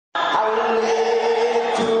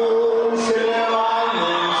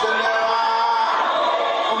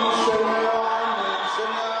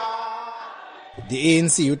The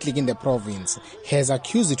ANC-Youth League in the province has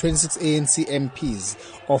accused the 26 ANC MPs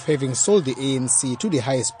of having sold the ANC to the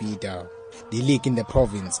highest bidder. The league in the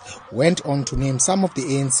province went on to name some of the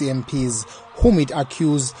ANC MPs whom it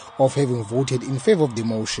accused of having voted in favour of the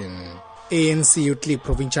motion. ANC-Youth League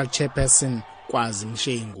Provincial Chairperson Vusi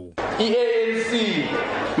Makhosini. The ANC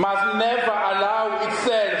must never allow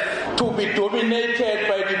itself to be dominated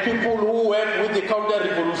by the people who work with the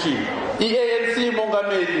counter-revolution. The ANC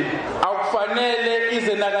Mongameli akufanele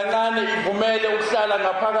ize nakancane ivumele ukuhlala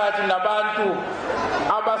ngaphakathi nabantu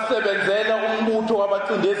abasebenzela umbutho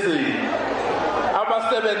wabacindezeli,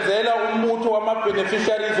 abasebenzela umbutho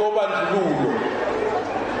wama-beneficiaries obandlululo.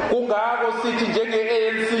 Kungako sithi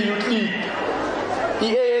njenge-ANC Youth League,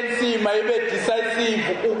 i-ANC mayibe decisive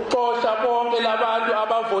ukuxosha bonke labantu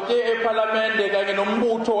abavote eParliamente kanye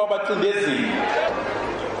nombutho wabacindezeli.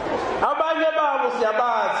 Abanye babo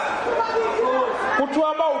siyabazi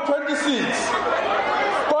kuthiwa bawu-26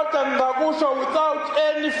 kodwa ngingakusho without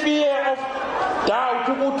any fear of doubt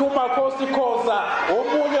ukuthi uMakhosini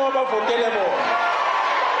omunye wabavotele bona.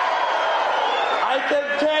 I can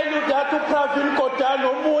tell you that uPravin Kotane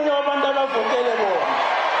omunye wabantu abavotele bona.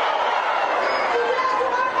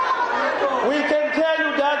 We can tell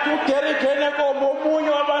you that uDerek Heneko omunye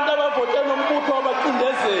wabantu abavotele umbutho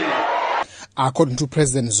wabacindezeli. According to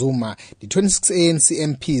President Zuma, the 26 ANC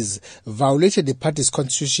MPs violated the party's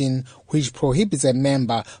constitution, which prohibits a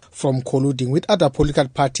member from colluding with other political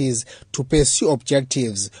parties to pursue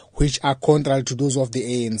objectives which are contrary to those of the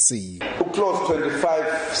ANC. Clause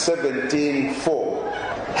 25(17)(4),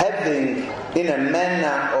 having in a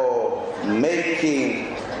manner of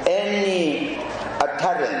making any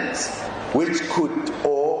utterance which could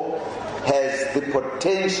or has the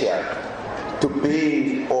potential to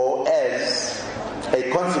be or as a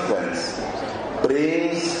consequence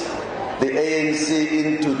brings the ANC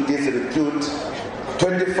into disrepute.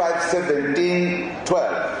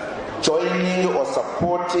 25(17)(12), joining or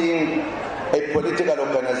supporting a political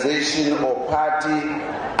organization or party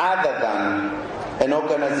other than an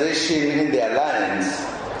organization in the alliance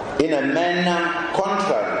in a manner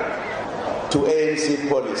contrary to ANC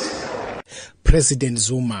policy. President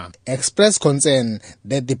Zuma expressed concern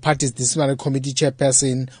that the party's disciplinary committee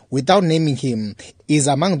chairperson, without naming him, is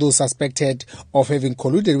among those suspected of having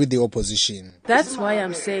colluded with the opposition. That's why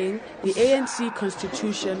I'm saying the ANC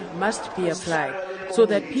constitution must be applied so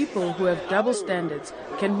that people who have double standards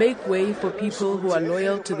can make way for people who are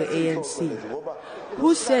loyal to the ANC.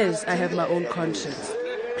 Who says I have my own conscience?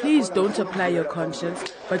 Please don't apply your conscience,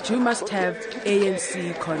 but you must have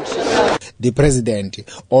ANC conscience. The president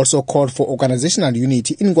also called for organizational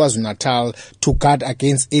unity in KwaZulu-Natal to guard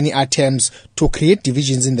against any attempts to create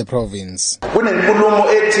divisions in the province. Kunenkulumo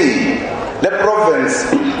ethi le province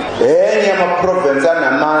enye ama-province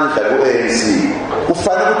anamandla ku-ANC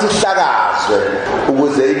kufanele ukuthi ihlakazwe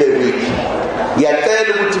ukuze ibe weak. Ngiyacela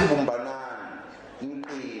ukuthi ibumbanani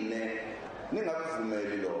niqine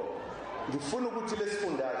ningakuvumeli lokho. Ngifuna ukuthi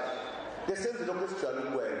lesifundazwe lesenze lokho esijwayele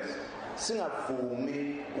ukwenza singavumi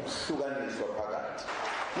ukuhlukaniswa phakathi.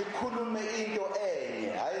 Nikhulume into enye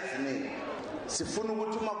hayi eziningi. Sifuna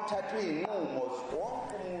ukuthi uma kuthathwe inqumo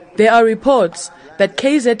There are reports that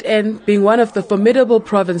KZN, being one of the formidable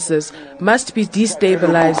provinces, must be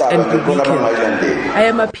destabilized and be weakened. I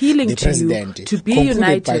am appealing to you to be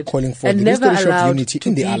united and never allowed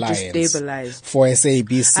to be destabilized. For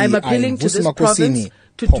SABC, I am appealing to Vusi this province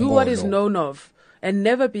to do what is Pongola. known of and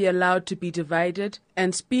never be allowed to be divided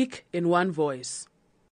and speak in one voice.